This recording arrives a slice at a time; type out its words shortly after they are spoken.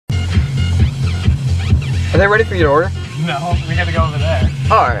Are they ready for you to order? No, we gotta go over there.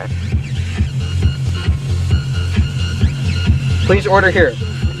 Alright. Please order here.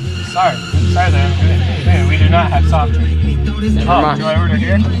 Sorry there. We do not have soft drink. Oh, do I order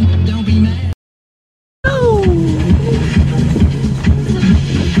here? I'm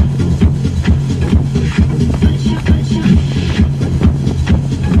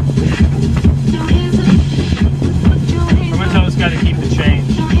gonna tell this guy to keep the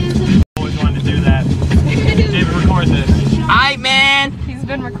change. Always wanted to do that. David, record this. Alright, man. He's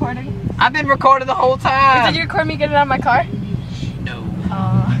been recording. I've been recording the whole time. Did you record me getting out of my car? No.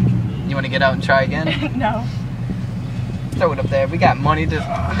 You want to get out and try again? No. Throw it up there. We got money. We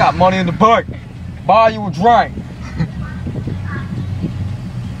got money in the bank. Buy you a drink.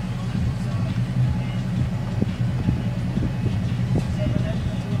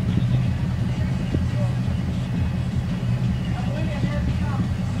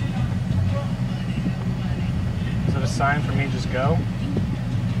 Is it a sign for me to just go?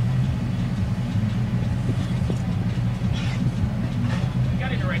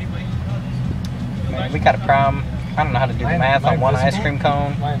 Man, we got a problem. I don't know how to do the math on one ice cream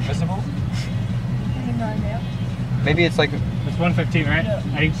cone. Am I invisible? Maybe it's like... It's 1:15, right? Yeah.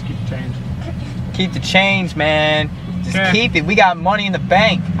 I just keep the change. Keep the change, man. Just Okay. keep it. We got money in the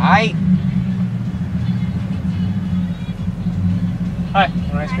bank. Alright? Hi,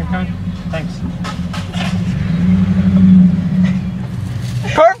 an ice cream cone? Thanks.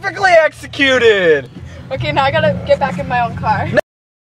 Perfectly executed! Okay, now I gotta get back in my own car.